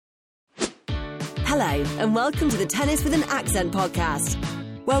Hello, and welcome to the Tennis with an Accent podcast,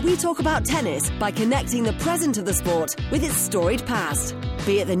 where we talk about tennis by connecting the present of the sport with its storied past.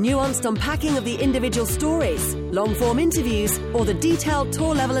 Be it the nuanced unpacking of the individual stories, long-form interviews, or the detailed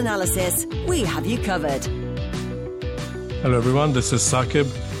tour-level analysis, we have you covered. Hello everyone, this is Saqib,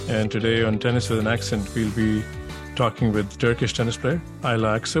 and today on Tennis with an Accent, we'll be talking with Turkish tennis player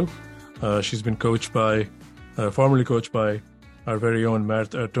Ayla Aksu. She's been formerly coached by our very own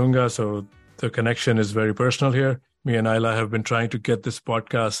Mert Ertunga, so the connection is very personal here. Me and Ayla have been trying to get this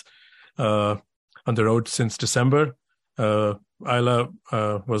podcast on the road since December. Ayla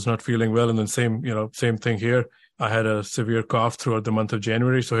was not feeling well, and then same thing here. I had a severe cough throughout the month of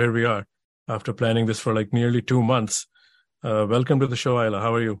January, so here we are after planning this for like nearly 2 months. Welcome to the show, Ayla.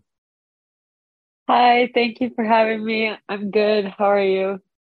 How are you? Hi, thank you for having me. I'm good. How are you?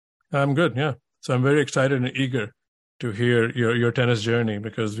 I'm good, yeah. So I'm very excited and eager to hear your tennis journey,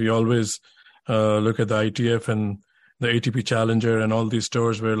 because we always look at the ITF and the ATP Challenger and all these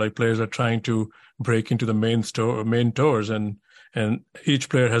tours where like players are trying to break into the main tours, and each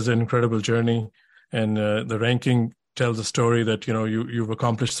player has an incredible journey, and the ranking tells a story that you've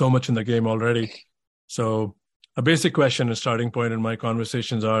accomplished so much in the game already. So a basic question and starting point in my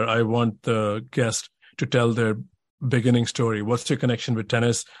conversations are, I want the guest to tell their beginning story. What's your connection with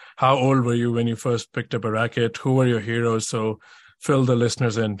tennis? How old were you when you first picked up a racket? Who were your heroes? So fill the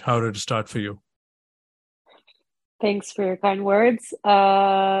listeners in. How did it start for you? Thanks for your kind words.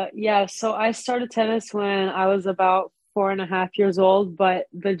 So I started tennis when I was about 4.5 years old, but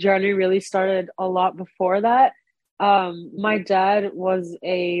the journey really started a lot before that. My dad was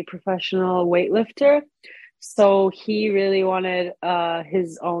a professional weightlifter, so he really wanted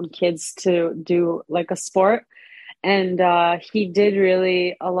his own kids to do like a sport. And he did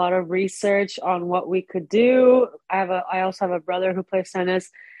really a lot of research on what we could do. I also have a brother who plays tennis,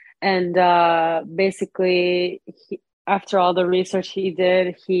 and basically, after all the research he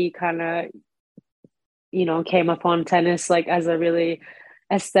did, he kind of, came upon tennis like as a really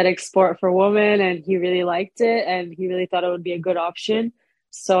aesthetic sport for women, and he really liked it, and he really thought it would be a good option.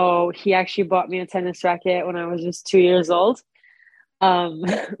 So he actually bought me a tennis racket when I was just 2 years old.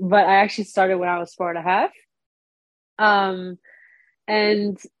 But I actually started when I was 4.5.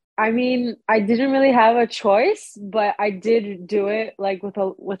 And I mean, I didn't really have a choice, but I did do it like with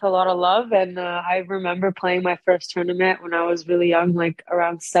a lot of love. And I remember playing my first tournament when I was really young, like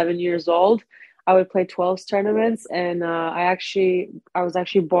around 7 years old. I would play 12 tournaments, and I was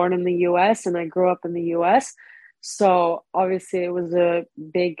actually born in the US, and I grew up in the US. So obviously it was a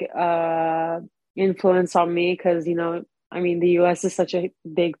big influence on me because, the US is such a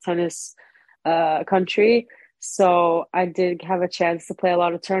big tennis country. So I did have a chance to play a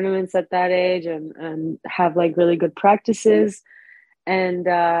lot of tournaments at that age and have like really good practices. And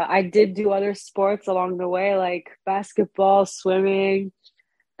I did do other sports along the way, like basketball, swimming.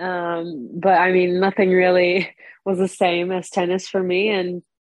 But I mean, nothing really was the same as tennis for me. And,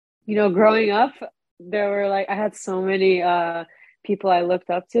 growing up, I had so many people I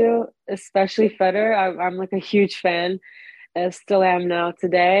looked up to, especially Federer. I'm like a huge fan. Still am now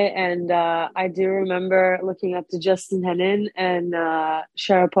today. And I do remember looking up to Justin Henin and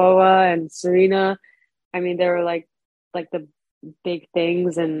Sharapova and Serena. I mean, they were like the big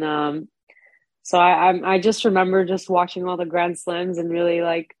things. And so I just remember just watching all the Grand Slams and really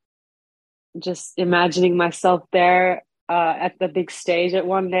like just imagining myself there at the big stage at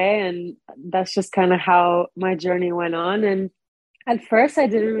one day. And that's just kind of how my journey went on. And at first I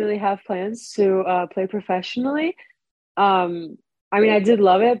didn't really have plans to play professionally. I did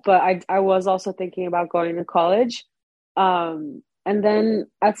love it, but I was also thinking about going to college. And then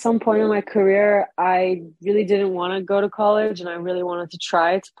at some point in my career, I really didn't want to go to college, and I really wanted to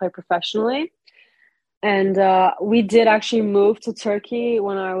try to play professionally. And we did actually move to Turkey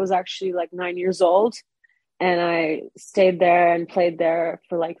when I was actually like 9 years old. And I stayed there and played there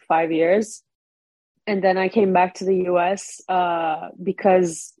for like 5 years. And then I came back to the US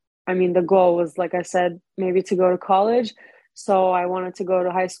because the goal was, like I said, maybe to go to college. So I wanted to go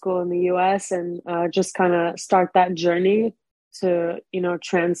to high school in the US and just kind of start that journey to,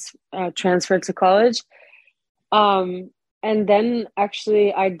 transfer to college. And then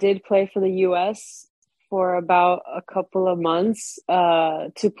actually I did play for the US for about a couple of months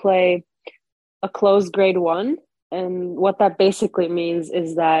to play a closed grade 1. And what that basically means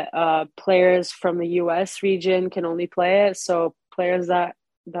is that players from the US region can only play it. So players that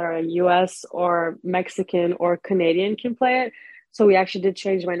are US or Mexican or Canadian can play it. So we actually did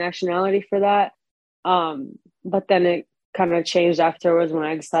change my nationality for that. But then it kind of changed afterwards when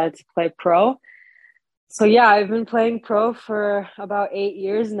I decided to play pro. So yeah, I've been playing pro for about 8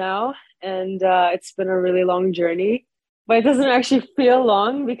 years now, and it's been a really long journey. But it doesn't actually feel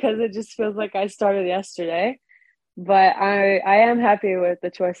long because it just feels like I started yesterday. But I am happy with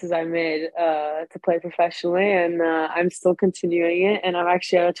the choices I made to play professionally, and I'm still continuing it. And I'm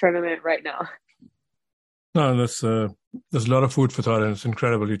actually at a tournament right now. No, there's a lot of food for thought, and it's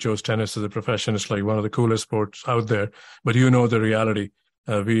incredible. You chose tennis as a profession. It's like one of the coolest sports out there. But you know the reality.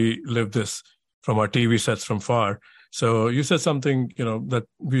 We live this from our TV sets from far. So you said something, that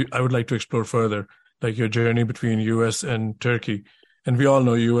I would like to explore further, like your journey between US and Turkey. And we all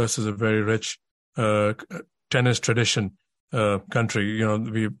know US is a very rich uh, tennis tradition country.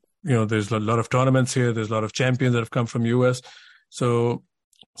 There's a lot of tournaments here. There's a lot of champions that have come from US. So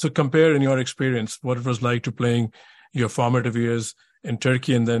compare in your experience what it was like to playing your formative years in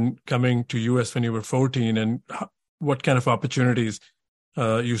Turkey and then coming to US when you were 14, and what kind of opportunities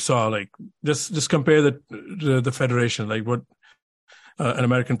you saw. Like just compare the federation, like what an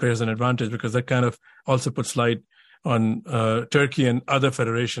American player has an advantage, because that kind of also puts light on Turkey and other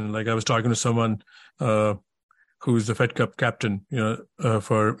federation. Like I was talking to someone who's the Fed Cup captain,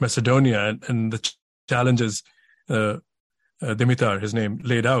 for Macedonia, and the challenges Dimitar, his name,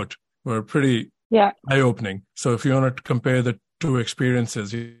 laid out were pretty eye-opening. So if you want to compare the two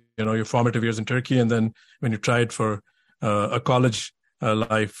experiences, your formative years in Turkey and then when you tried for a college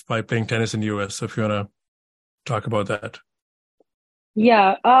life by playing tennis in the US. So if you want to talk about that.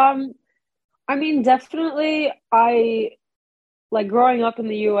 Yeah, I mean, definitely, I like growing up in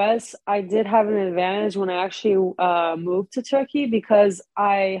the US, I did have an advantage when I actually moved to Turkey because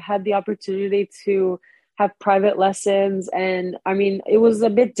I had the opportunity to have private lessons. And I mean, it was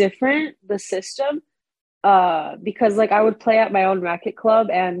a bit different, the system, because like I would play at my own racket club,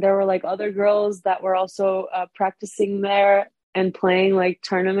 and there were like other girls that were also practicing there and playing like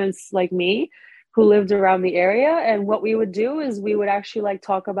tournaments like me who lived around the area. And what we would do is we would actually like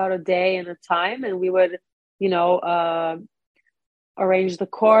talk about a day and a time, and we would, you know, arrange the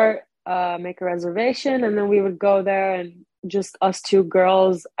court, make a reservation, and then we would go there, and just us two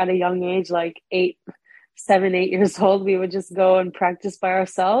girls at a young age, like 8 years old, we would just go and practice by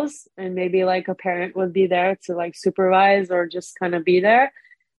ourselves, and maybe like a parent would be there to like supervise or just kind of be there.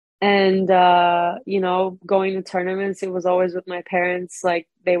 And going to tournaments, it was always with my parents, like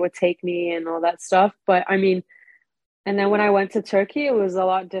they would take me and all that stuff. But I mean, and then when I went to Turkey, it was a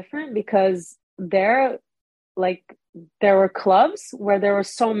lot different because like there were clubs where there were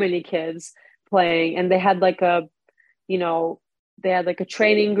so many kids playing, and they had like you know, a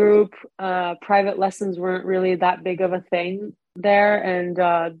training group. Private lessons weren't really that big of a thing there. And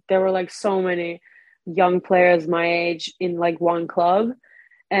there were like so many young players my age in like one club.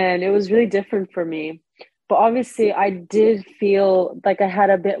 And it was really different for me. But obviously, I did feel like I had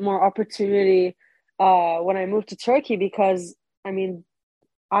a bit more opportunity when I moved to Turkey because, I mean,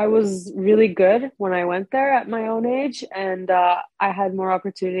 I was really good when I went there at my own age, and I had more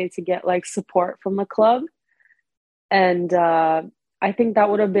opportunity to get like support from the club. And I think that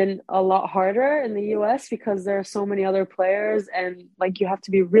would have been a lot harder in the US because there are so many other players, and like you have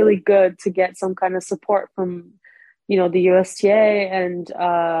to be really good to get some kind of support from, the USTA and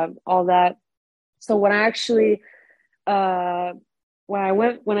all that. So when I actually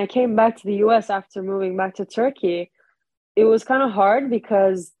when I came back to the US after moving back to Turkey, it was kind of hard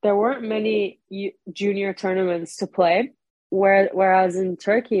because there weren't many junior tournaments to play. Whereas in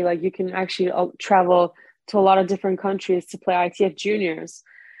Turkey, like you can actually travel to a lot of different countries to play ITF juniors.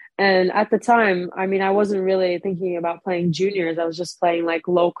 And at the time, I mean, I wasn't really thinking about playing juniors. I was just playing like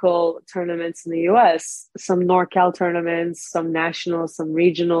local tournaments in the US, some NorCal tournaments, some nationals, some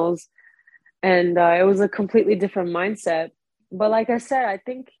regionals. And it was a completely different mindset. But like I said, I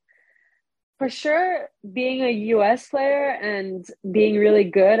think for sure, being a US player and being really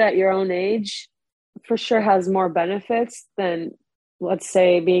good at your own age for sure has more benefits than, let's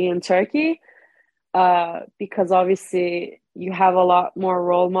say, being in Turkey. Because obviously you have a lot more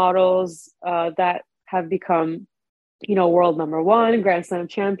role models that have become, world number one, Grand Slam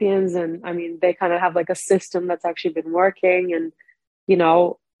champions. And I mean, they kind of have like a system that's actually been working. And,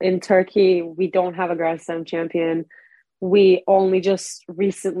 in Turkey, we don't have a Grand Slam champion. We only just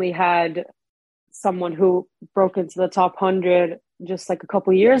recently had someone who broke into the top 100 just like a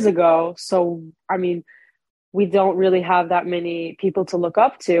couple years ago. So, I mean, we don't really have that many people to look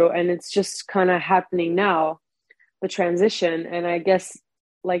up to, and it's just kind of happening now, the transition. And I guess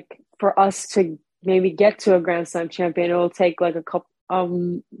like for us to maybe get to a Grand Slam champion, it will take like a couple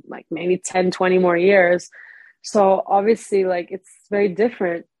like maybe 10, 20 more years. So obviously like it's very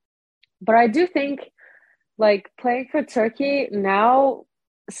different. But I do think like playing for Turkey now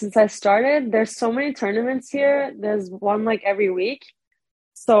since I started, there's so many tournaments here. There's one like every week.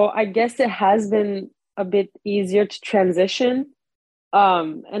 So I guess it has been a bit easier to transition.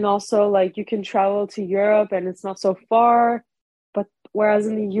 And also like you can travel to Europe and it's not so far. But whereas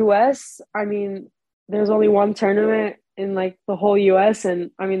in the US, I mean, there's only one tournament in like the whole US,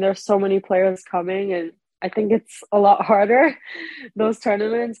 and I mean there's so many players coming, and I think it's a lot harder those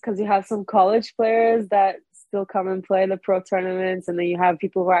tournaments because you have some college players that still come and play the pro tournaments, and then you have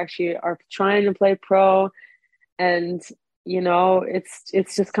people who actually are trying to play pro, and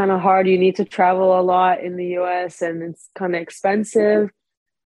it's just kind of hard. You need to travel a lot in the US and it's kind of expensive.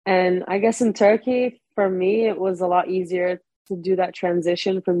 And I guess in Turkey, for me, it was a lot easier to do that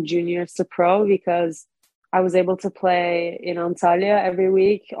transition from juniors to pro because I was able to play in Antalya every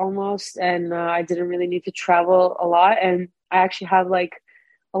week almost, and I didn't really need to travel a lot. And I actually have like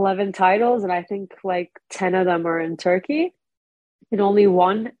 11 titles, and I think like 10 of them are in Turkey, and only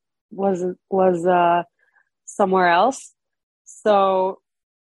one was somewhere else. So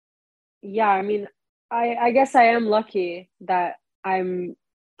yeah, I mean, I guess I am lucky that I'm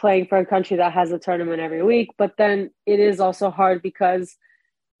playing for a country that has a tournament every week, but then it is also hard because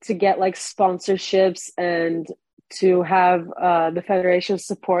to get like sponsorships and to have the federation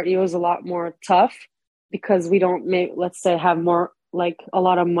support you is a lot more tough because we don't make, let's say, have more like a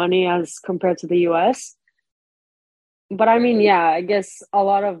lot of money as compared to the US. But I mean, yeah, I guess a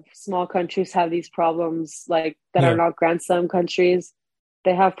lot of small countries have these problems, like that are Yeah. not Grand Slam countries.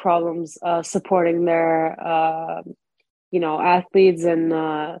 They have problems supporting their, athletes,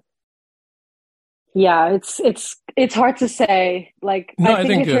 and yeah, it's hard to say. Like, No, I I think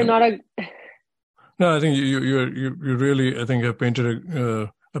think if you're not a, no, I think you really, I think, have painted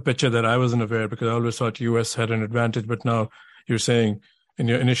a picture that I wasn't aware, because I always thought US had an advantage, but now you're saying in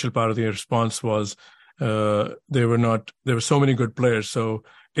your initial part of the response was there were so many good players, so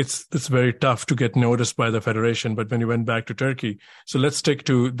it's very tough to get noticed by the federation. But when you went back to Turkey, so let's stick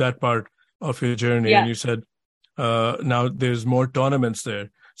to that part of your journey, and yeah. you said now there's more tournaments there.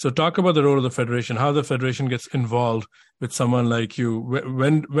 So talk about the role of the federation, how the federation gets involved with someone like you.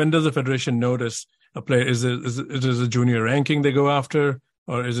 When does the federation notice a player? Is it a junior ranking they go after,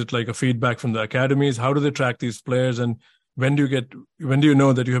 or is it like a feedback from the academies? How do they track these players, and when do you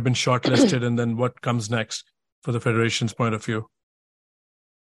know that you have been shortlisted, and then what comes next for the federation's point of view?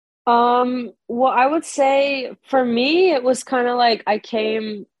 Well, I would say for me, it was kind of like I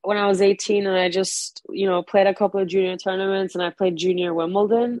came when I was 18 and I just, played a couple of junior tournaments and I played junior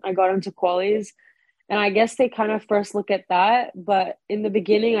Wimbledon. I got into qualies, and I guess they kind of first look at that. But in the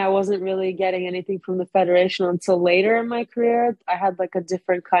beginning, I wasn't really getting anything from the federation until later in my career. I had like a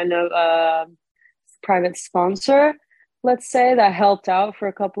different kind of private sponsor, let's say, that helped out for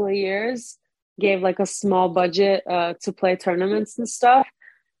a couple of years, gave like a small budget to play tournaments and stuff.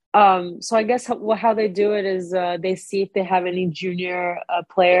 So I guess how they do it is they see if they have any junior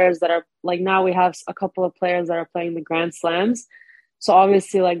players that are like, now we have a couple of players that are playing the Grand Slams. So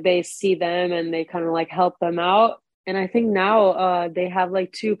obviously like they see them and they kind of like help them out. And I think now they have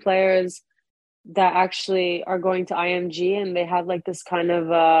like two players that actually are going to IMG, and they have like this kind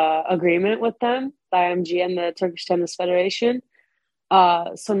of agreement with them, the IMG and the Turkish Tennis Federation.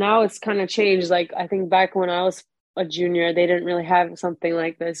 So now it's kind of changed. Like I think back when I was a junior, they didn't really have something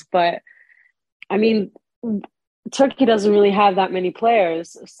like this. But I mean, Turkey doesn't really have that many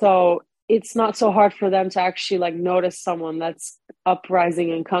players, so it's not so hard for them to actually like notice someone that's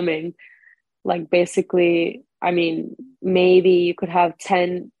uprising and coming. Like basically, I mean, maybe you could have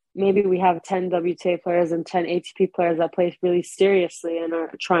 10, maybe we have 10 WTA players and 10 ATP players that play really seriously and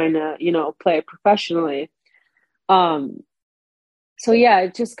are trying to, play professionally. So yeah,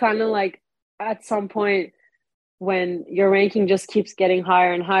 it just kind of like at some point when your ranking just keeps getting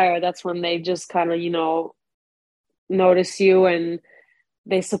higher and higher, that's when they just kind of, notice you and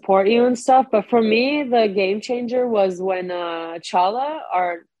they support you and stuff. But for me, the game changer was when Chala,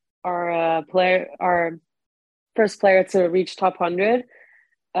 our first player to reach top 100,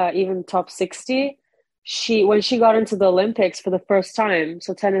 even top 60, when she got into the Olympics for the first time.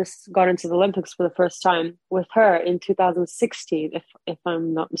 So tennis got into the Olympics for the first time with her in 2016, if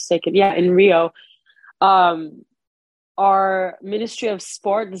I'm not mistaken. Yeah, in Rio. Our Ministry of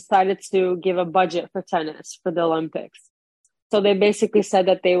Sport decided to give a budget for tennis for the Olympics. So they basically said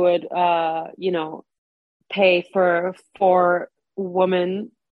that they would, pay for 4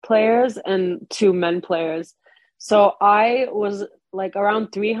 women players and 2 men players. So I was like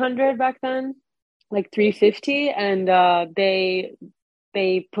around 300 back then, like 350, and they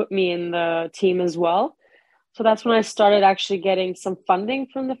put me in the team as well. So that's when I started actually getting some funding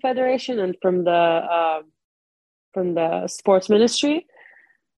from the federation and from the sports ministry.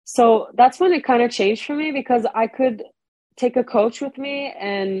 So that's when it kind of changed for me because I could take a coach with me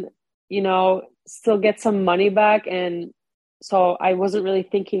and, still get some money back. And so I wasn't really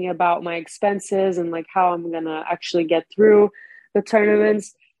thinking about my expenses and like how I'm gonna actually get through the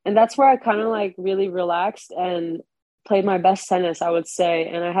tournaments. And that's where I kind of like really relaxed and played my best tennis, I would say.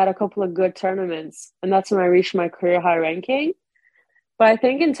 And I had a couple of good tournaments, and that's when I reached my career high ranking. But I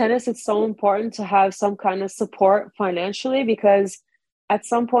think in tennis, it's so important to have some kind of support financially because at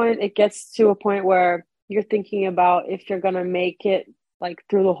some point it gets to a point where you're thinking about if you're going to make it like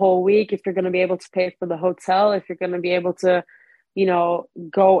through the whole week, if you're going to be able to pay for the hotel, if you're going to be able to,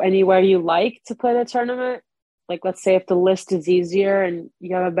 go anywhere you like to play the tournament. Like, let's say if the list is easier and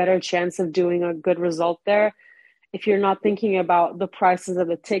you have a better chance of doing a good result there. If you're not thinking about the prices of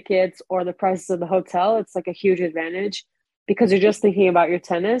the tickets or the prices of the hotel, it's like a huge advantage because you're just thinking about your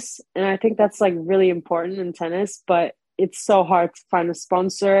tennis. And I think that's like really important in tennis, but it's so hard to find a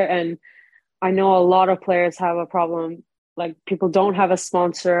sponsor. And I know a lot of players have a problem. Like people don't have a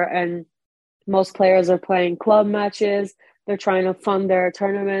sponsor, and most players are playing club matches. They're trying to fund their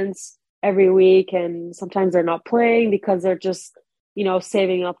tournaments every week. And sometimes they're not playing because they're just,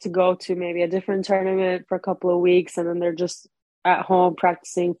 saving up to go to maybe a different tournament for a couple of weeks. And then they're just at home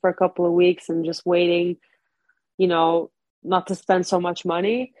practicing for a couple of weeks and just waiting, not to spend so much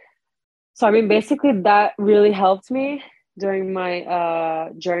money. So, I mean, basically that really helped me during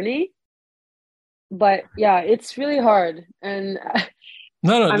my journey. But yeah, it's really hard. And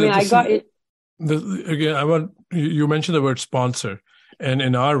No, I mean, I this got is it. again. You mentioned the word sponsor, and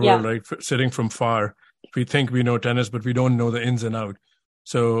in our world, Yeah. right, sitting from far, we think we know tennis, but we don't know the ins and out.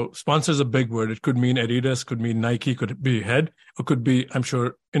 So sponsor is a big word. It could mean Adidas, could mean Nike, could be head, or could be, I'm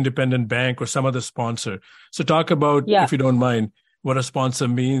sure, independent bank or some other sponsor. So talk about, Yeah. if you don't mind, what a sponsor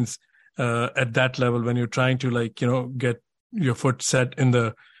means at that level when you're trying to get your foot set in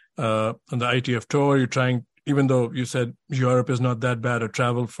the on the ITF tour. You're trying, even though you said Europe is not that bad or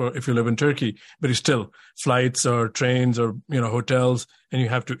travel for if you live in Turkey, but it's still flights or trains or hotels, and you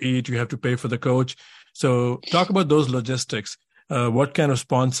have to eat, you have to pay for the coach. So talk about those logistics. What kind of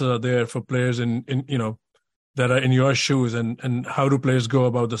sponsors are there for players in that are in your shoes, and how do players go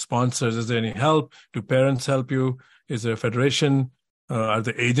about the sponsors? Is there any help? Do parents help you? Is there a federation? Are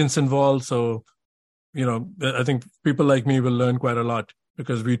the agents involved? So, I think people like me will learn quite a lot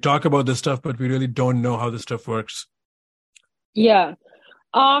because we talk about this stuff, but we really don't know how this stuff works. Yeah.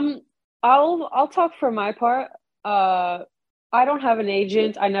 Um, I'll talk for my part. I don't have an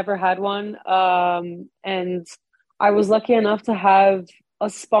agent. I never had one. And I was lucky enough to have a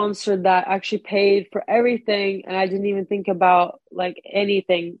sponsor that actually paid for everything, and I didn't even think about like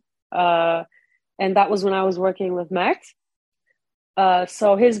anything. And that was when I was working with Max.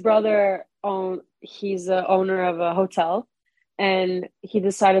 So his brother he's a owner of a hotel, and he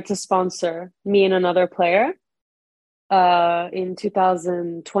decided to sponsor me and another player in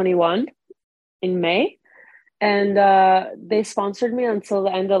 2021 in May. And they sponsored me until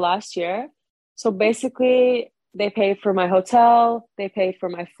the end of last year. So basically, they paid for my hotel, they paid for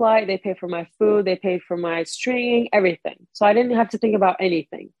my flight, they paid for my food, they paid for my stringing, everything. So I didn't have to think about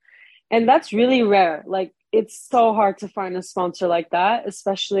anything. And that's really rare. Like, it's so hard to find a sponsor like that,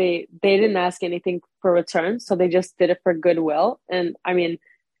 especially they didn't ask anything for return. So they just did it for goodwill. And I mean,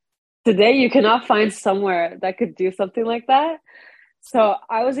 today you cannot find somewhere that could do something like that. So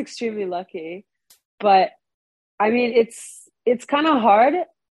I was extremely lucky. But I mean, it's kind of hard.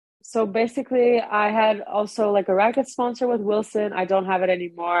 So basically, I had also like a racket sponsor with Wilson. I don't have it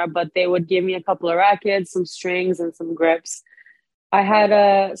anymore, but they would give me a couple of rackets, some strings, and some grips. I had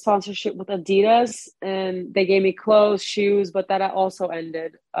a sponsorship with Adidas, and they gave me clothes, shoes, but that also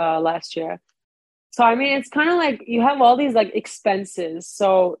ended last year. So I mean, it's kind of like you have all these like expenses.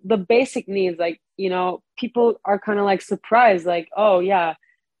 So the basic needs, like, people are kind of like surprised, like, oh yeah,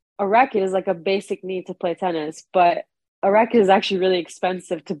 a racket is like a basic need to play tennis, but a racket is actually really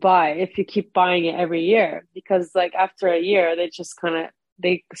expensive to buy if you keep buying it every year, because like after a year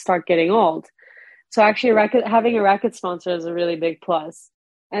they start getting old. So actually having a racket sponsor is a really big plus.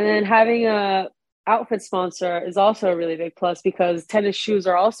 And then having a outfit sponsor is also a really big plus because tennis shoes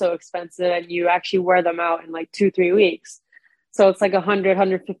are also expensive and you actually wear them out in like 2-3 weeks. So it's like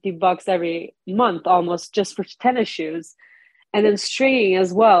 $150 every month almost just for tennis shoes. And then stringing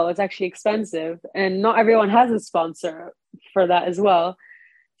as well, it's actually expensive. And not everyone has a sponsor for that as well.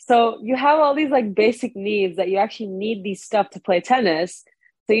 So you have all these like basic needs that you actually need these stuff to play tennis.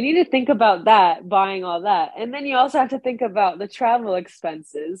 So you need to think about that, buying all that. And then you also have to think about the travel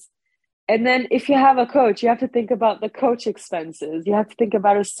expenses. And then if you have a coach, you have to think about the coach expenses. You have to think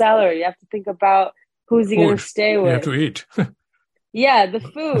about his salary. You have to think about who's he going Food. to stay You have with. to eat. Yeah, the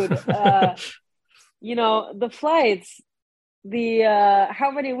food, the flights, the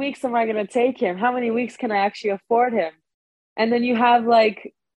how many weeks am I going to take him? How many weeks can I actually afford him? And then you have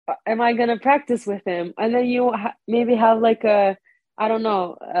like, am I going to practice with him? And then you maybe have like I don't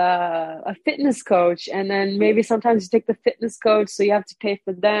know, a fitness coach. And then maybe sometimes you take the fitness coach, so you have to pay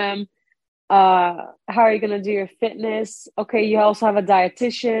for them. How are you going to do your fitness? Okay, you also have a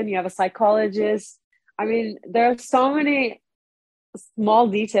dietitian, you have a psychologist. I mean, there are so many small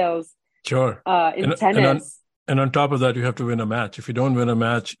details Sure. in And tennis. on top of that, you have to win a match. If you don't win a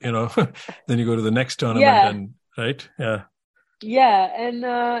match, then you go to the next tournament Yeah, and right? Yeah. yeah. And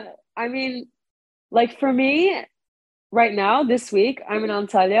I mean, like for me, right now, this week, I'm in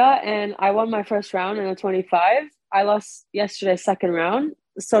Antalya and I won my first round in a 25. I lost yesterday, second round.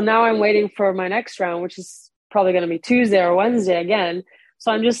 So now I'm waiting for my next round, which is probably going to be Tuesday or Wednesday again.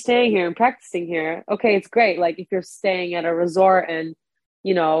 So I'm just staying here and practicing here. Okay, it's great. Like if you're staying at a resort and,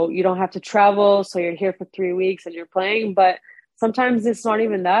 you don't have to travel. So you're here for 3 weeks and you're playing. But sometimes it's not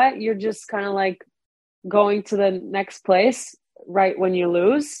even that. You're just kind of like going to the next place right when you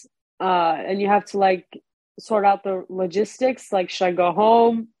lose. And you have to like sort out the logistics. Like, should I go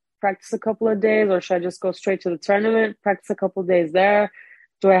home, practice a couple of days, or should I just go straight to the tournament, practice a couple of days there?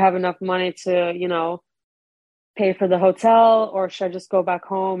 Do I have enough money to, pay for the hotel, or should I just go back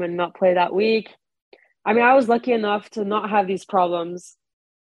home and not play that week? I mean, I was lucky enough to not have these problems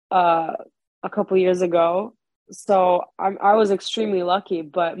uh, a couple years ago. So I was extremely lucky,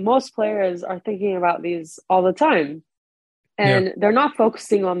 but most players are thinking about these all the time. Yeah. And they're not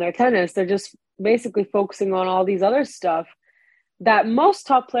focusing on their tennis. They're just basically focusing on all these other stuff that most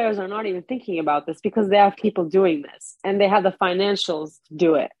top players are not even thinking about this because they have people doing this and they have the financials to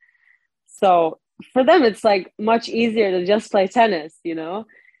do it. So for them, it's like much easier to just play tennis.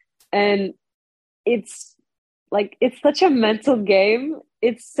 And it's like, it's such a mental game.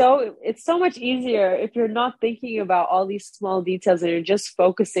 It's so much easier if you're not thinking about all these small details and you're just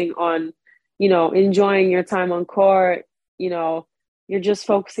focusing on, enjoying your time on court. you know you're just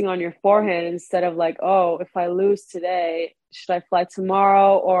focusing on your forehand instead of like, oh, if I lose today, should I fly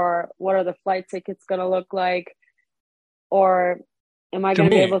tomorrow, or what are the flight tickets going to look like, or am I To going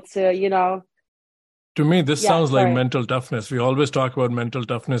to be me, able to. this Yeah, sounds like sorry. mental toughness. We always talk about mental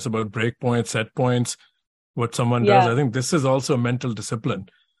toughness, about break points, set points, what someone does. I Yeah, think this is also mental discipline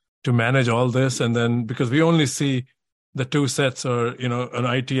to manage all this. And then because we only see the two sets or, an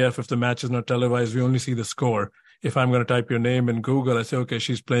ITF, if the match is not televised, we only see the score. If I'm going to type your name in Google, I say, okay,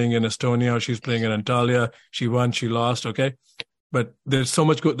 she's playing in Estonia or she's playing in Antalya. She won, she lost. Okay. But there's so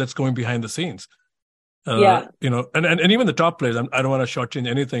much that's going behind the scenes. yeah, And even the top players, I don't want to shortchange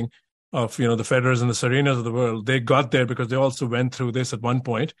anything of, the Federers and the Serenas of the world. They got there because they also went through this at one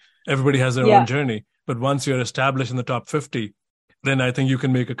point. Everybody has their own yeah, journey. But once you're established in the top 50, then I think you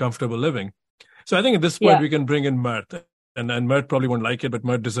can make a comfortable living. So I think at this point, yeah. we can bring in Mert. And Mert probably won't like it, but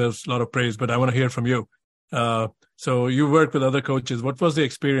Mert deserves a lot of praise. But I want to hear from you. So you worked with other coaches. What was the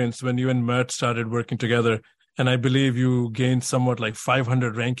experience when you and Mert started working together? And I believe you gained somewhat like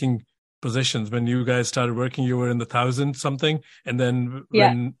 500 ranking positions. When you guys started working, you were in the 1,000 something. And then Yeah.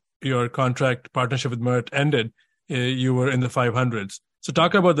 when your contract partnership with Mert ended, you were in the 500s. So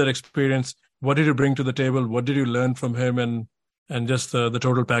talk about that experience. What did you bring to the table? What did you learn from him? And just the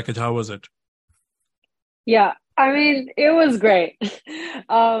total package, how was it? Yeah, I mean, it was great.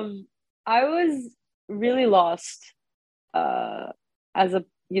 I was really lost uh as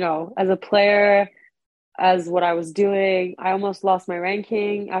a player, as what I was doing. I almost lost my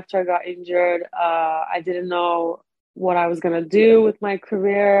ranking after I got injured. I didn't know what I was gonna do with my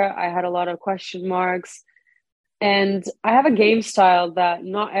career. I had a lot of question marks. And I have a game style that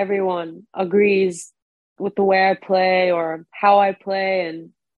not everyone agrees with the way I play or how I play.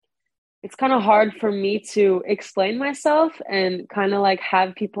 And it's kind of hard for me to explain myself and kind of like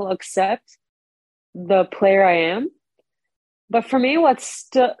have people accept the player I am. But for me, what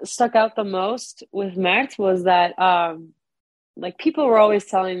stuck out the most with Mert was that like people were always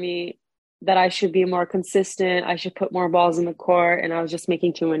telling me that I should be more consistent, I should put more balls in the court, and I was just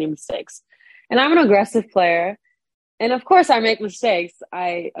making too many mistakes. And I'm an aggressive player, and of course I make mistakes.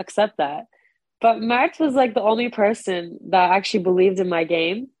 I accept that. But Mert was like the only person that actually believed in my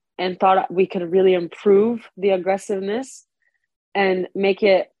game and thought we could really improve the aggressiveness and make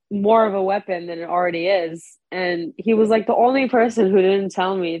it more of a weapon than it already is. And he was like the only person who didn't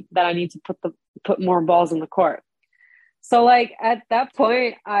tell me that I need to put more balls in the court. So like at that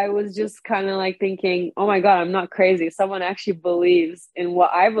point, I was just kind of like thinking, oh my God, I'm not crazy. Someone actually believes in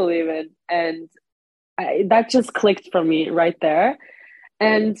what I believe in. And that just clicked for me right there.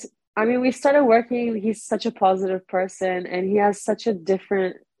 And I mean, we started working. He's such a positive person and he has such a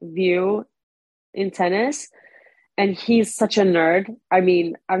different view in tennis. And he's such a nerd. I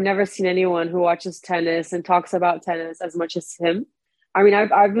mean, I've never seen anyone who watches tennis and talks about tennis as much as him. I mean,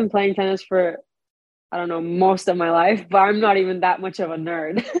 I've been playing tennis for, I don't know, most of my life, but I'm not even that much of a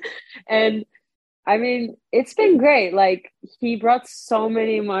nerd. And I mean, it's been great. Like, he brought so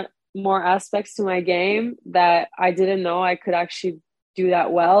many more aspects to my game that I didn't know I could actually do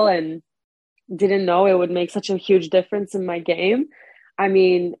that well, and didn't know it would make such a huge difference in my game. I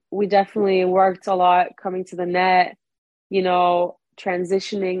mean, we definitely worked a lot coming to the net,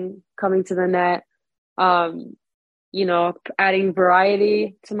 transitioning, coming to the net, um, adding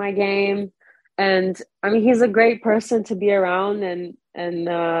variety to my game. And I mean, he's a great person to be around. And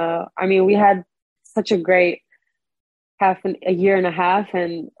I mean, we had such a great a year and a half,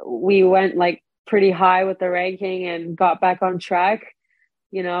 and we went like pretty high with the ranking and got back on track.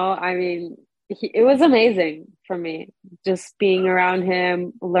 I mean, it was amazing for me just being around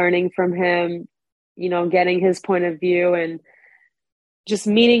him, learning from him, getting his point of view, and just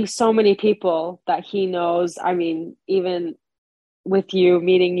meeting so many people that he knows. I mean, even with you,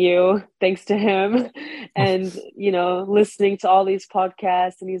 meeting you, thanks to him, and, listening to all these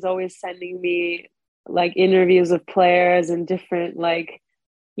podcasts. And he's always sending me like interviews of players and different, like,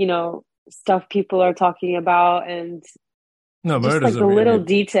 stuff people are talking about, and No, just Mert like is the little amazing.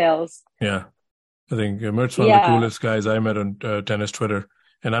 details. Yeah. I think Mert's one of the Yeah. coolest guys I met on tennis Twitter.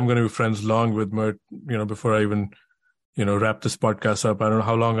 And I'm going to be friends long with Mert, before I even, wrap this podcast up. I don't know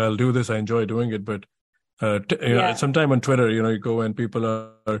how long I'll do this. I enjoy doing it. But, Yeah. sometime on Twitter, you go and people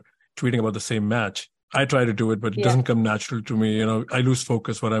are tweeting about the same match. I try to do it, but it Yeah. doesn't come natural to me. I lose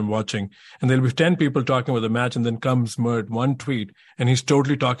focus what I'm watching. And there'll be 10 people talking about the match, and then comes Mert, one tweet, and he's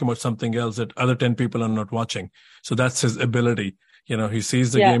totally talking about something else that other 10 people are not watching. So that's his ability. He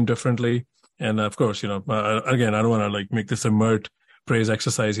sees the Yeah. game differently. And of course, again, I don't want to like make this a Mert praise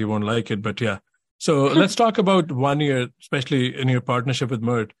exercise. He won't like it, but yeah. So let's talk about 1 year, especially in your partnership with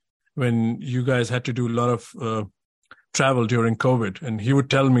Mert, when you guys had to do a lot of travel during COVID. And he would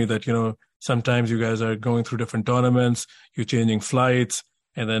tell me that, sometimes you guys are going through different tournaments, you're changing flights,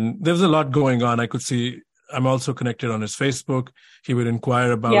 and then there's a lot going on. I could see, I'm also connected on his Facebook. He would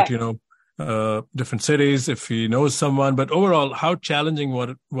inquire about, Yeah. different cities if he knows someone. But overall, how challenging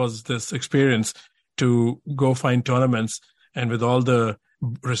was this experience to go find tournaments, and with all the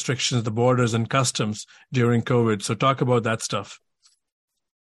restrictions, the borders and customs during COVID? So talk about that stuff.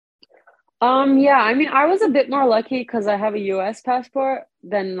 Yeah, I mean, I was a bit more lucky because I have a US passport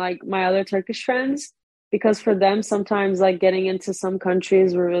than like my other Turkish friends, because for them sometimes like getting into some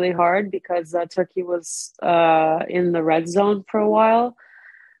countries were really hard because Turkey was in the red zone for a while.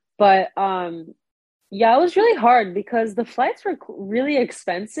 But yeah, it was really hard because the flights were really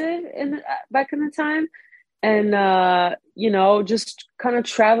expensive back in the time. And just kind of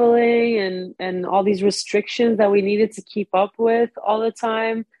traveling and all these restrictions that we needed to keep up with all the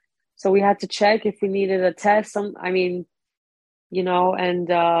time. So we had to check if we needed a test. I mean, and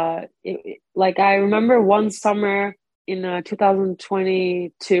like I remember one summer in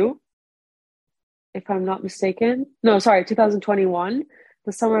 2022, if I'm not mistaken. No, sorry, 2021.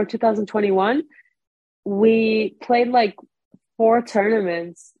 The summer of 2021, we played like four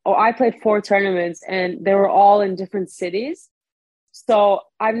tournaments. Oh, I played four tournaments, and they were all in different cities. So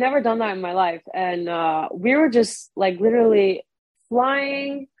I've never done that in my life. And we were just like literally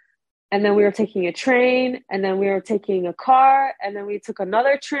flying, and then we were taking a train, and then we were taking a car, and then we took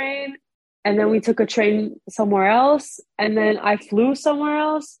another train, and then we took a train somewhere else, and then I flew somewhere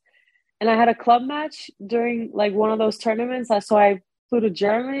else, and I had a club match during like one of those tournaments. So I flew to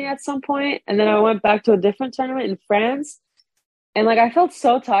Germany at some point, and then I went back to a different tournament in France, and like I felt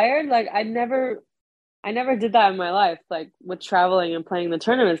so tired. Like I never did that in my life, like with traveling and playing the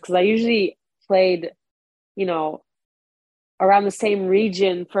tournaments, because I usually played, you know, around the same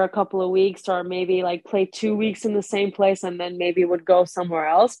region for a couple of weeks, or maybe like play 2 weeks in the same place and then maybe would go somewhere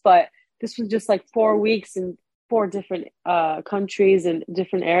else. But this was just like 4 weeks in four different countries and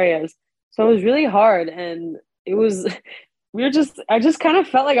different areas. So it was really hard. And it was, I just kind of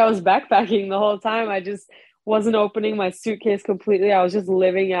felt like I was backpacking the whole time. I just wasn't opening my suitcase completely. I was just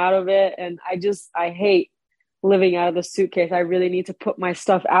living out of it. And I hate living out of the suitcase. I really need to put my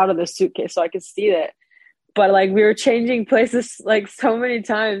stuff out of the suitcase so I can see it. But like we were changing places like so many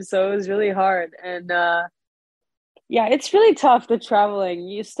times, so it was really hard. And yeah, it's really tough, the traveling.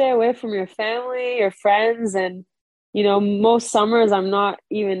 You stay away from your family, your friends, and most summers I'm not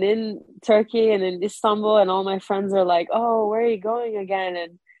even in Turkey and in Istanbul, and all my friends are like, "Oh, where are you going again?"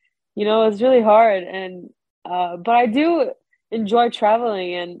 And it's really hard. And but I do, enjoy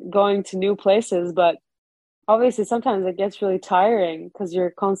traveling and going to new places, but obviously sometimes it gets really tiring because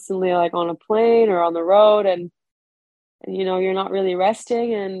you're constantly like on a plane or on the road, and you're not really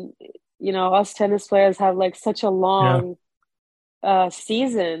resting. And us tennis players have like such a Yeah. long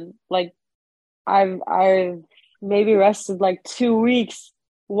season. Like I've maybe rested like 2 weeks,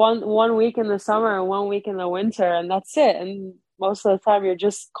 one week in the summer and 1 week in the winter, and that's it. And most of the time you're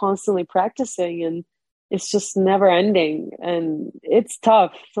just constantly practicing, and it's just never ending, and it's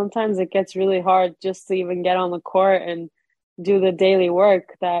tough. Sometimes it gets really hard just to even get on the court and do the daily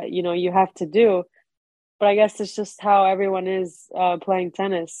work that you have to do. But I guess it's just how everyone is playing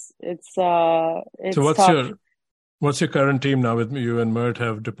tennis. So It's tough. what's your current team now? With you and Mert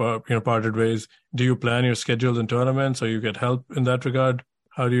have parted ways. Do you plan your schedules and tournaments, or you get help in that regard?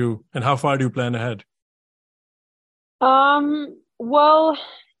 How far do you plan ahead? Well,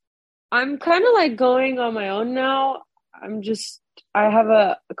 I'm kind of like going on my own now. I have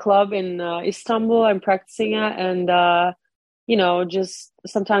a club in Istanbul I'm practicing at, and just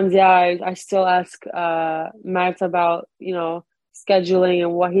sometimes, yeah, I still ask Matt about, scheduling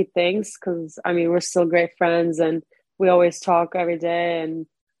and what he thinks, because I mean, we're still great friends and we always talk every day. And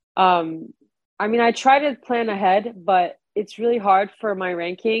I mean, I try to plan ahead, but it's really hard for my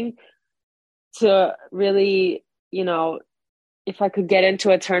ranking to really, if I could get into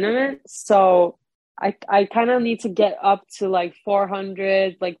a tournament. So I kind of need to get up to like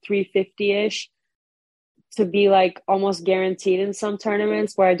 400, like 350-ish, to be like almost guaranteed in some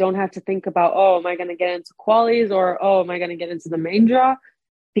tournaments, where I don't have to think about, oh, am I going to get into qualies, or, oh, am I going to get into the main draw?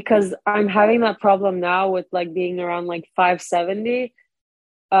 Because I'm having that problem now with like being around like 570.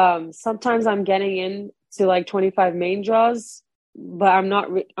 Sometimes I'm getting into like 25 main draws, but I'm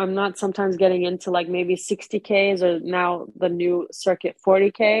not sometimes getting into like maybe 60Ks, or now the new circuit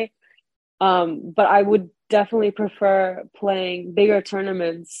 40K. But I would definitely prefer playing bigger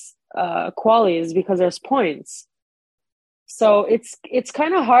tournaments, qualies, because there's points. So it's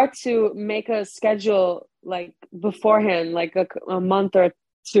kind of hard to make a schedule like beforehand, like a month or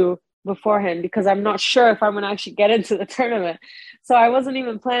two beforehand, because I'm not sure if I'm going to actually get into the tournament. So I wasn't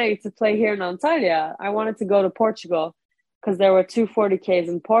even planning to play here in Antalya. I wanted to go to Portugal because there were two 40Ks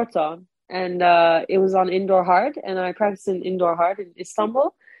in Porto, and it was on indoor hard, and I practiced in indoor hard in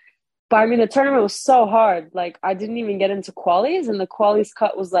Istanbul. But I mean, the tournament was so hard. Like, I didn't even get into qualies, and the qualies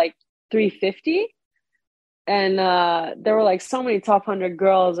cut was like 350. And there were like so many top 100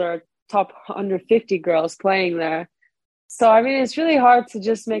 girls or top 150 girls playing there. So, I mean, it's really hard to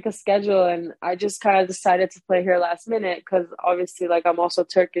just make a schedule. And I just kind of decided to play here last minute because obviously, like, I'm also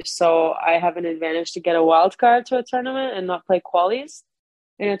Turkish. So I have an advantage to get a wild card to a tournament and not play qualies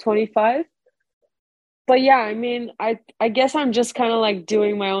in a 25. But yeah, I mean, I guess I'm just kind of like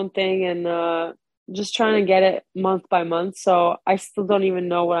doing my own thing and just trying to get it month by month. So I still don't even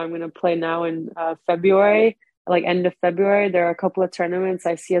know what I'm going to play now in February, like end of February. There are a couple of tournaments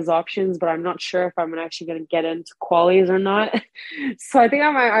I see as options, but I'm not sure if I'm actually going to get into qualies or not. So I think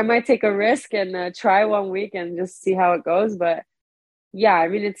I might take a risk and try 1 week and just see how it goes. But yeah, I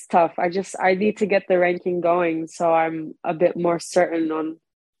mean, it's tough. I need to get the ranking going, so I'm a bit more certain on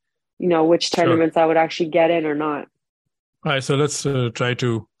which Sure. tournaments I would actually get in or not. All right, so let's try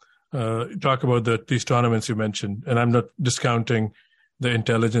to talk about these tournaments you mentioned. And I'm not discounting the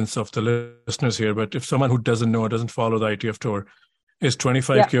intelligence of the listeners here, but if someone who doesn't know or doesn't follow the ITF tour, is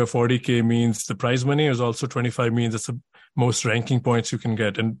 25K Yeah. or 40K means the prize money, is also 25 means it's the most ranking points you can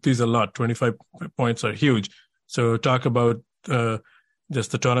get. And these are a lot. 25 points are huge. So talk about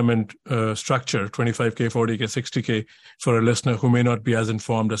just the tournament structure, 25K, 40K, 60K, for a listener who may not be as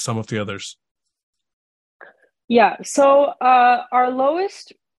informed as some of the others. Yeah. So our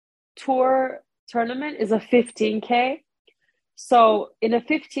lowest tour tournament is a 15K. So in a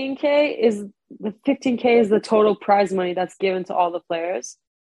 15K is the total prize money that's given to all the players.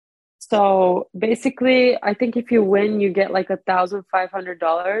 So basically, I think if you win, you get like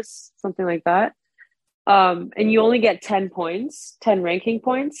 $1,500, something like that. And you only get 10 points, 10 ranking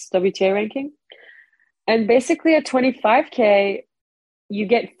points, WTA ranking. And basically at 25K, you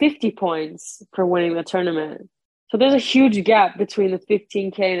get 50 points for winning the tournament. So there's a huge gap between the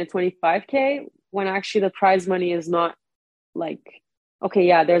 15K and the 25K, when actually the prize money is not like, okay,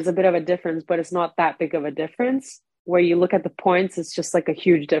 yeah, there's a bit of a difference, but it's not that big of a difference. Where you look at the points, it's just like a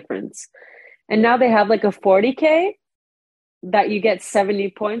huge difference. And now they have like a 40K that you get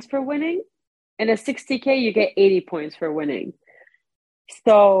 70 points for winning, and a 60K you get 80 points for winning.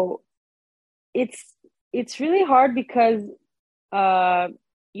 So it's really hard because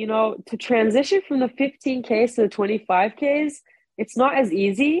to transition from the 15Ks to the 25Ks, it's not as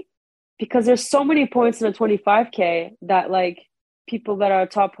easy because there's so many points in the 25K that, like, people that are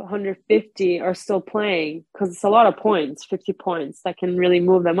top 150 are still playing because it's a lot of points, 50 points that can really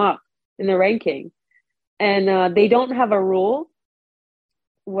move them up in the ranking. And they don't have a rule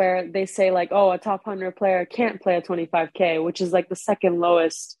where they say like, oh, a top 100 player can't play a 25K, which is like the second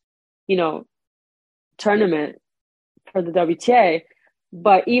lowest, tournament for the WTA.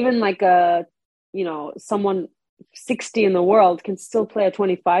 But even like someone 60 in the world can still play a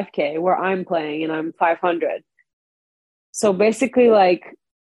 25K where I'm playing and I'm 500. So basically, like,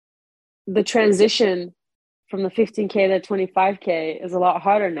 the transition from the 15K to 25K is a lot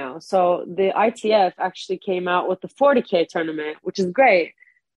harder now. So the ITF actually came out with the 40K tournament, which is great.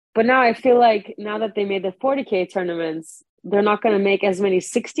 But now I feel like now that they made the 40K tournaments, they're not going to make as many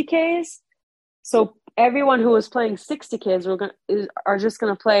 60Ks. So everyone who was playing 60Ks are just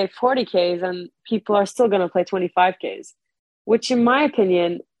going to play 40Ks, and people are still going to play 25Ks, which in my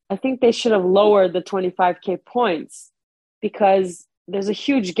opinion, I think they should have lowered the 25K points, because there's a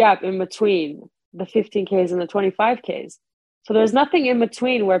huge gap in between the 15Ks and the 25Ks. So there's nothing in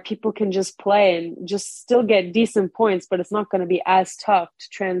between where people can just play and just still get decent points, but it's not going to be as tough to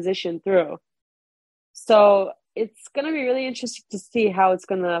transition through. So it's going to be really interesting to see how it's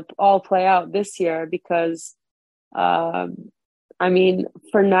going to all play out this year, because, for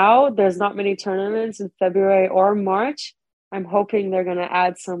now, there's not many tournaments in February or March. I'm hoping they're going to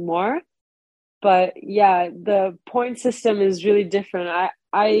add some more. But yeah, the point system is really different.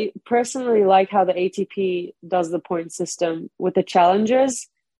 I personally like how the ATP does the point system with the challengers.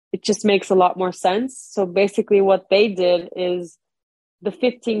 It just makes a lot more sense. So basically what they did is the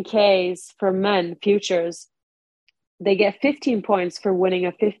 15Ks for men, futures, they get 15 points for winning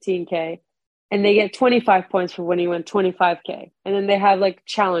a 15K, and they get 25 points for winning a 25K. And then they have like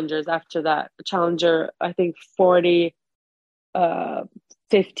challengers after that. Challenger, I think 40,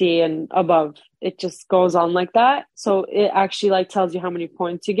 50 and above. It just goes on like that. So it actually like tells you how many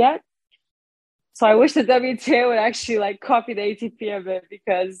points you get. So I wish the WTA would actually like copy the ATP a bit,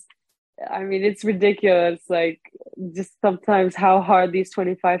 because it's ridiculous. Like, just sometimes how hard these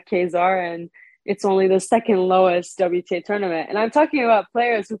 25Ks are, and it's only the second lowest WTA tournament. And I'm talking about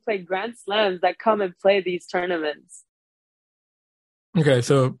players who play Grand Slams that come and play these tournaments. Okay,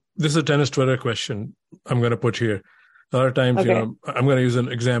 so this is a tennis Twitter question I'm going to put here. A lot of times, Okay. I'm going to use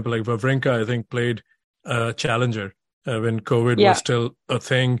an example. Like Wawrinka, I think, played Challenger when COVID was still a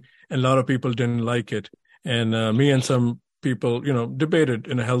thing, and a lot of people didn't like it. And me and some people, debated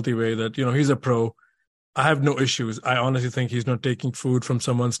in a healthy way that, he's a pro. I have no issues. I honestly think he's not taking food from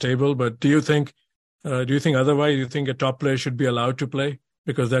someone's table. But do you think otherwise? Do you think a top player should be allowed to play?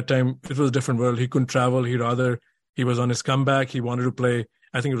 Because that time it was a different world. He couldn't travel. He was on his comeback. He wanted to play.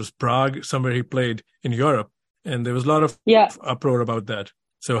 I think it was Prague, somewhere he played in Europe. And there was a lot of uproar about that.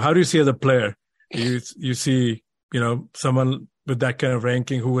 So how do you see as a player? You see, someone with that kind of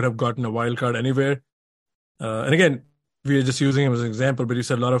ranking who would have gotten a wild card anywhere? And again, we are just using him as an example, but you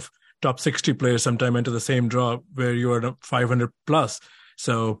said a lot of top 60 players sometime enter the same draw where you are 500 plus.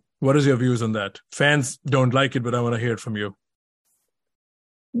 So what is your views on that? Fans don't like it, but I want to hear it from you.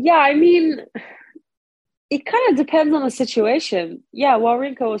 Yeah, it kind of depends on the situation. Yeah,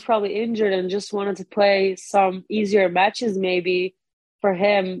 Wawrinka was probably injured and just wanted to play some easier matches, maybe, for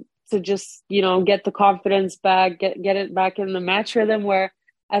him to just, get the confidence back, get it back in the match rhythm, where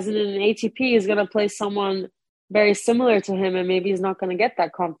as in an ATP, he's going to play someone very similar to him, and maybe he's not going to get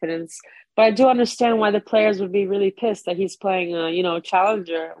that confidence. But I do understand why the players would be really pissed that he's playing a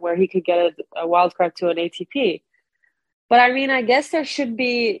challenger where he could get a wild card to an ATP. But I guess there should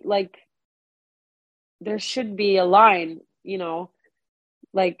be a line, they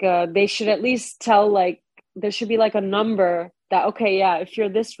should at least tell, there should be a number that, okay, yeah, if you're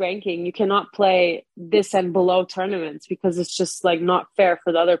this ranking, you cannot play this and below tournaments, because it's just not fair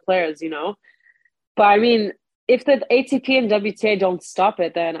for the other players, But if the ATP and WTA don't stop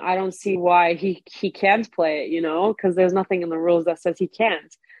it, then I don't see why he can't play it, because there's nothing in the rules that says he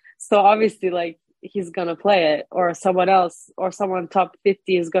can't. So obviously, he's going to play it, or someone else, or someone top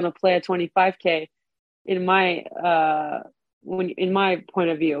 50 is going to play a 25K. In my point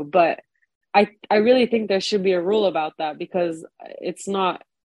of view, but I really think there should be a rule about that, because it's not.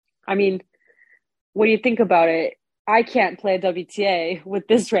 When you think about it, I can't play WTA with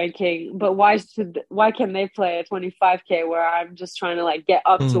this ranking, but why can they play a 25K where I'm just trying to get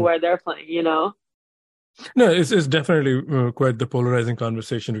up to where they're playing? No, it's definitely quite the polarizing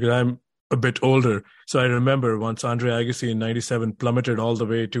conversation, because I'm a bit older. So I remember once Andre Agassi in 97 plummeted all the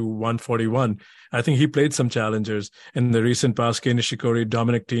way to 141. I think he played some challengers. In the recent past, Kei Nishikori,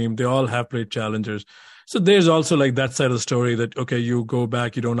 Dominic Thiem, they all have played challengers. So there's also like that side of the story that, okay, you go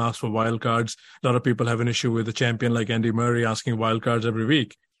back, you don't ask for wild cards. A lot of people have an issue with a champion like Andy Murray asking wild cards every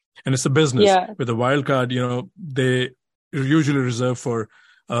week. And it's a business. Yeah. With a wild card, they usually reserve for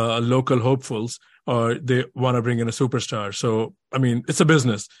local hopefuls, or they want to bring in a superstar. So, I mean, it's a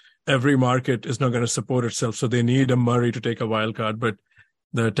business. Every market is not going to support itself. So they need a Murray to take a wild card. But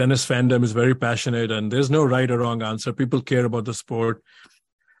the tennis fandom is very passionate, and there's no right or wrong answer. People care about the sport.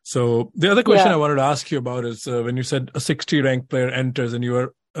 So the other question Yeah. I wanted to ask you about is when you said a 60 ranked player enters and you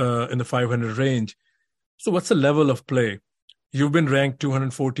are in the 500 range. So what's the level of play? You've been ranked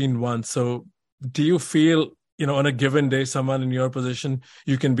 214 once. So do you feel, on a given day, someone in your position,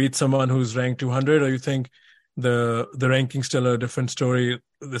 you can beat someone who's ranked 200, or you think the ranking's still a different story?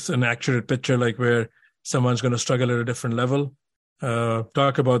 This is an accurate picture, like where someone's going to struggle at a different level.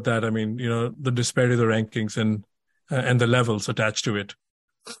 Talk about that. I mean, the disparity of the rankings and the levels attached to it.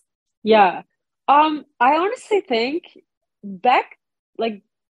 Yeah. I honestly think back, like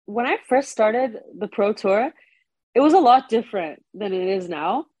when I first started the Pro Tour, it was a lot different than it is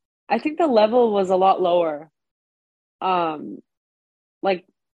now. I think the level was a lot lower. Like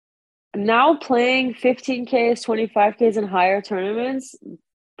now playing 15Ks, 25Ks and higher tournaments,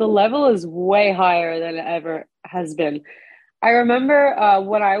 the level is way higher than it ever has been. I remember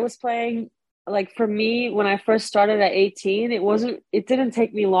when I was playing, like for me, when I first started at 18, it didn't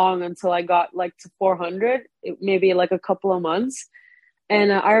take me long until I got like to 400, maybe like a couple of months.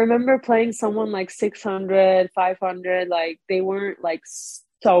 And I remember playing someone like 600, 500, like they weren't like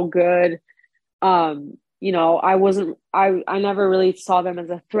so good. I never really saw them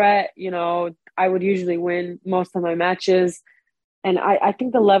as a threat. I would usually win most of my matches. And I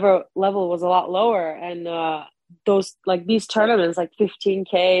think the level was a lot lower. And these tournaments, like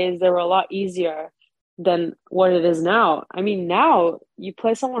 15Ks, they were a lot easier than what it is now. I mean, now you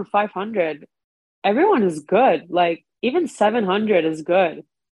play someone 500, everyone is good. Like even 700 is good.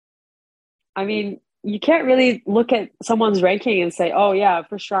 I mean, you can't really look at someone's ranking and say, oh yeah,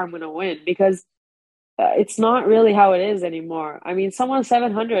 for sure I'm going to win, because it's not really how it is anymore. I mean, someone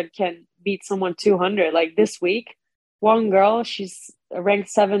 700 can beat someone 200. Like this week, one girl, she's ranked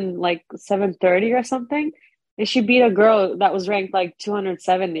 730 or something, and she beat a girl that was ranked like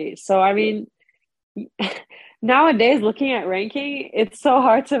 270. So, I mean, nowadays looking at ranking, it's so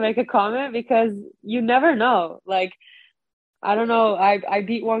hard to make a comment because you never know. Like, I don't know. I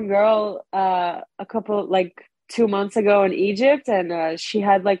beat one girl a couple, like 2 months ago in Egypt, and she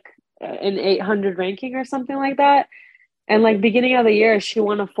had like an 800 ranking or something like that. And like beginning of the year, she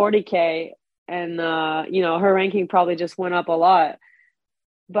won a 40K, and her ranking probably just went up a lot.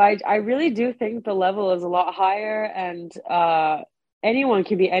 But I really do think the level is a lot higher, and anyone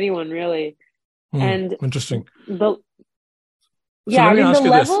can be anyone, really. And Interesting. the So yeah, let I me mean the ask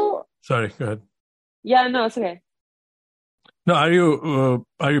you this. level. Sorry, go ahead. Yeah, no, it's okay. No, are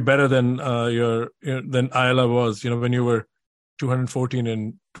you better than than Ayla was? When you were 214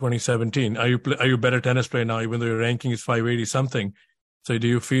 in 2017. Are you better tennis player now, even though your ranking is 580 something? So do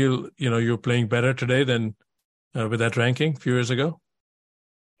you feel you're playing better today than with that ranking a few years ago?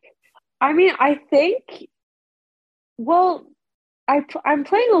 I mean, I think. Well, I'm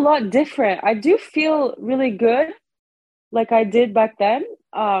playing a lot different. I do feel really good, like I did back then.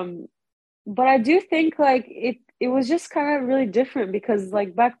 But I do think like it was just kind of really different because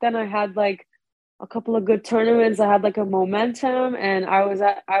like back then I had like a couple of good tournaments. I had like a momentum, and I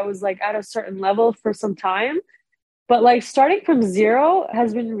was like at a certain level for some time. But like starting from zero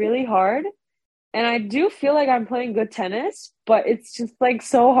has been really hard. And I do feel like I'm playing good tennis, but it's just like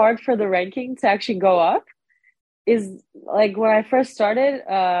so hard for the ranking to actually go up. Is like when I first started,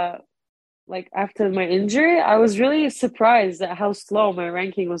 like after my injury, I was really surprised at how slow my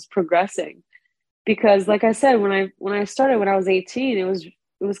ranking was progressing. Because like I said, when I started when I was 18, it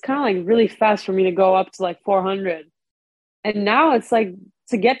was kind of like really fast for me to go up to like 400. And now it's like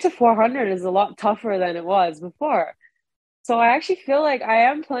to get to 400 is a lot tougher than it was before. So I actually feel like I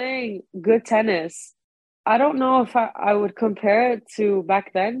am playing good tennis. I don't know if I would compare it to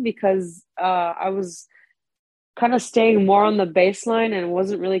back then because I was kind of staying more on the baseline and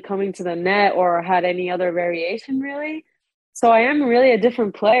wasn't really coming to the net or had any other variation really. So I am really a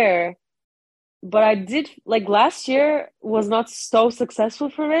different player. But I did like last year was not so successful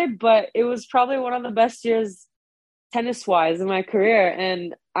for me, but it was probably one of the best years tennis wise in my career.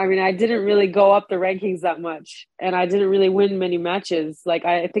 And I mean, I didn't really go up the rankings that much, and I didn't really win many matches. Like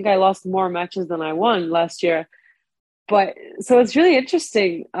I think I lost more matches than I won last year. But so it's really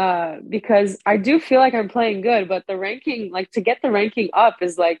interesting because I do feel like I'm playing good, but the ranking, like to get the ranking up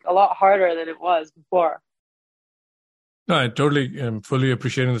is like a lot harder than it was before. No, I totally am fully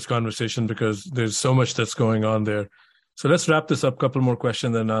appreciating this conversation because there's so much that's going on there. So let's wrap this up. Couple more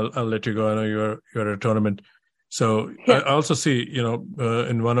questions, then I'll let you go. I know you're at a tournament. So I Yeah. also see,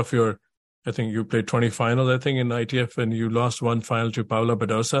 in one of your, I think you played 20 finals, I think, in ITF, and you lost one final to Paula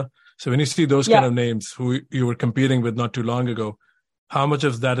Badosa. So when you see those kind Yeah. of names who you were competing with not too long ago, how much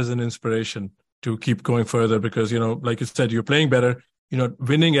of that is an inspiration to keep going further? Because, like you said, you're playing better, you're not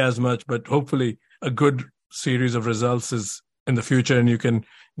winning as much, but hopefully a good series of results is in the future and you can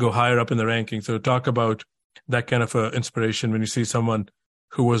go higher up in the ranking. So talk about that kind of inspiration when you see someone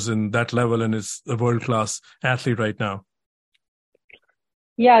who was in that level and is a world-class athlete right now.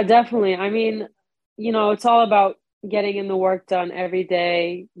 Yeah, definitely. I mean, it's all about getting in the work done every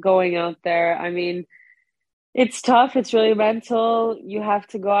day, going out there. I mean, it's tough. It's really mental. You have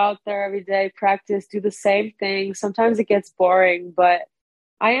to go out there every day, practice, do the same thing. Sometimes it gets boring, but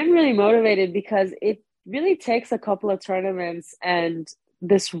I am really motivated because it really takes a couple of tournaments and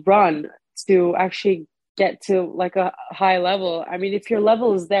this run to actually get to like a high level. I mean, if your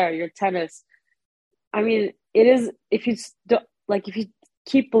level is there, your tennis, I mean, it is if you like if you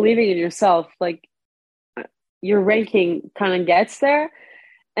keep believing in yourself, like your ranking kind of gets there.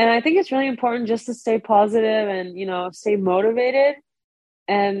 And I think it's really important just to stay positive and, stay motivated.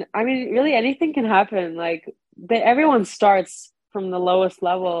 And I mean, really anything can happen. Like everyone starts from the lowest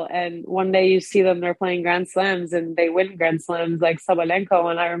level, and one day you see them, they're playing Grand Slams and they win Grand Slams like Sabalenka.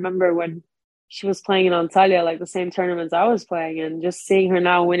 And I remember when she was playing in Antalya, like the same tournaments I was playing, and just seeing her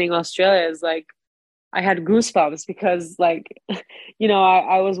now winning Australia is like I had goosebumps because like,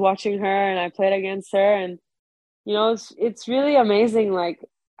 I was watching her and I played against her, and it's really amazing like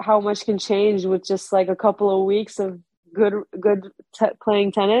how much can change with just like a couple of weeks of good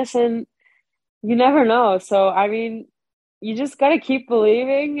playing tennis, and you never know. So I mean, you just got to keep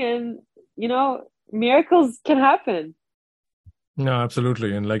believing, and miracles can happen. No,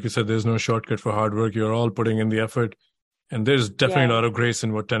 absolutely. And like you said, there's no shortcut for hard work. You're all putting in the effort. And there's definitely a Yeah. lot of grace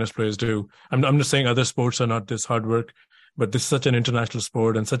in what tennis players do. I'm just saying other sports are not this hard work, but this is such an international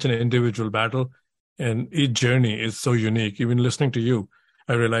sport and such an individual battle. And each journey is so unique. Even listening to you,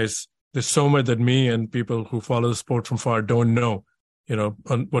 I realize there's so much that me and people who follow the sport from far don't know,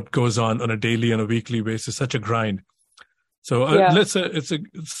 on what goes on a daily and a weekly basis, such a grind. So Yeah. it's a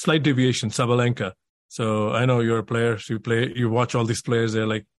slight deviation, Sabalenka. So I know you're a player, so you watch all these players, they're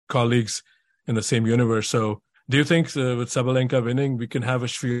like colleagues in the same universe. So do you think with Sabalenka winning, we can have a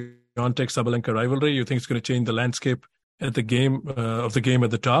Swiatek-Sabalenka rivalry? You think it's going to change the landscape at the game of the game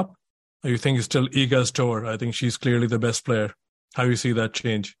at the top? Or you think it's still Iga's tour? I think she's clearly the best player. How you see that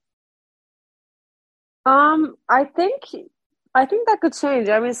change? I think that could change.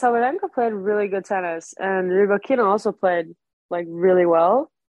 I mean, Sabalenka played really good tennis, and Rybakina also played like really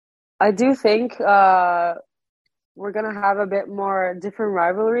well. I do think we're gonna have a bit more different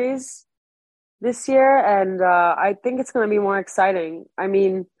rivalries this year, and I think it's going to be more exciting. I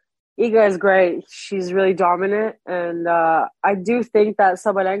mean, Iga is great; she's really dominant, and I do think that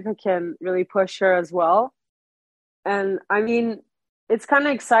Sabalenka can really push her as well. And I mean, it's kind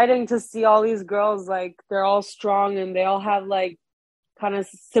of exciting to see all these girls like they're all strong and they all have like kind of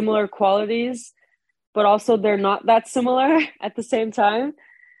similar qualities, but also they're not that similar at the same time.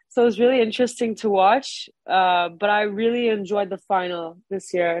 So it was really interesting to watch. But I really enjoyed the final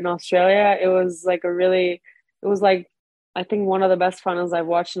this year in Australia. It was like, I think one of the best finals I've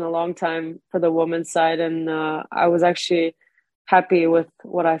watched in a long time for the women's side. And I was actually happy with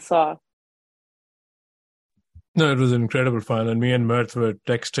what I saw. No, it was an incredible final. And me and Mirth were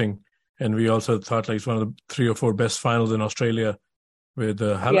texting, and we also thought like it's one of the 3 or 4 best finals in Australia with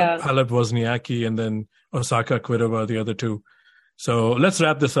Yeah. Halep Wozniacki and then Osaka Kvitova, the other two. So let's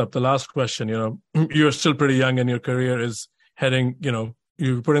wrap this up. The last question, you're still pretty young and your career is heading,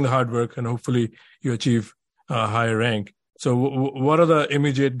 you put in the hard work and hopefully you achieve a higher rank. So what are the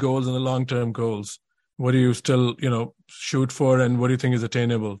immediate goals and the long-term goals? What do you still, shoot for, and what do you think is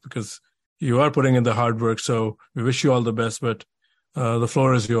attainable? Because you are putting in the hard work. So we wish you all the best, but the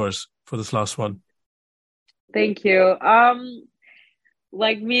floor is yours for this last one. Thank you.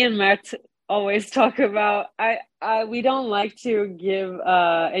 Like me and Matt always talk about, we don't like to give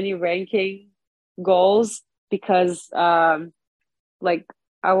any ranking goals because like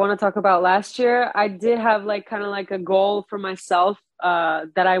I want to talk about last year. I did have like kind of like a goal for myself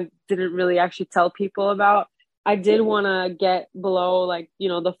that I didn't really actually tell people about. I did want to get below like,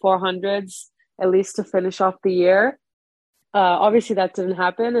 the 400s at least to finish off the year. Obviously that didn't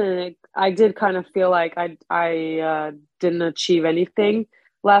happen, and I did kind of feel like I didn't achieve anything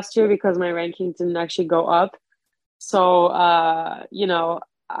last year because my ranking didn't actually go up. So I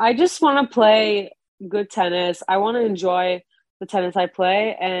just want to play good tennis. I want to enjoy the tennis I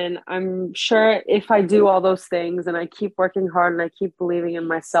play. And I'm sure if I do all those things and I keep working hard and I keep believing in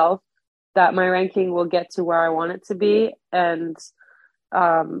myself, that my ranking will get to where I want it to be. And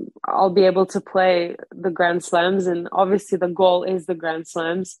I'll be able to play the Grand Slams. And obviously the goal is the Grand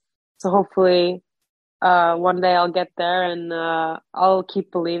Slams. So hopefully one day I'll get there, and I'll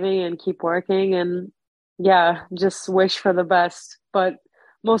keep believing and keep working, and yeah, just wish for the best. But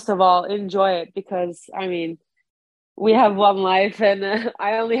most of all, enjoy it, because I mean, we have one life, and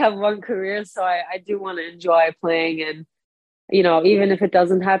I only have one career, so I do want to enjoy playing. And even if it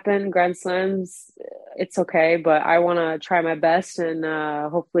doesn't happen, Grand Slams, it's okay. But I want to try my best and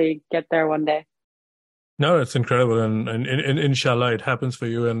hopefully get there one day. No, it's incredible, and inshallah it happens for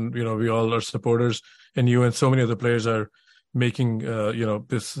you. And we all are supporters, and you and so many other players are making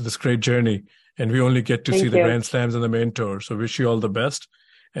this great journey. And we only get to see the Grand Slams and the main tour. So wish you all the best.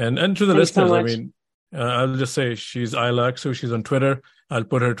 And to the listeners, so I mean, I'll just say she's Ayla Aksu. She's on Twitter. I'll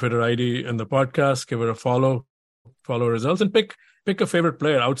put her Twitter ID in the podcast. Give her a follow her results, and pick a favorite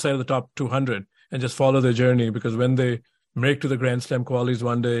player outside of the top 200 and just follow their journey. Because when they make to the Grand Slam qualies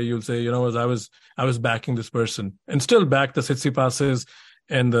one day, you'll say, I was backing this person, and still back the Tsitsipas's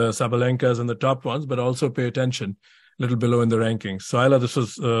and the Sabalenkas and the top ones, but also pay attention a little below in the rankings. So Ayla, this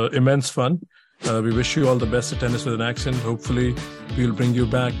was immense fun. We wish you all the best at Tennis with an Accent. Hopefully we'll bring you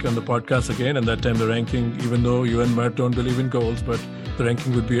back on the podcast again, and that time the ranking, even though you and Mert don't believe in goals, but the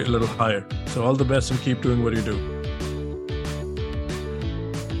ranking would be a little higher. So all the best, and keep doing what you do.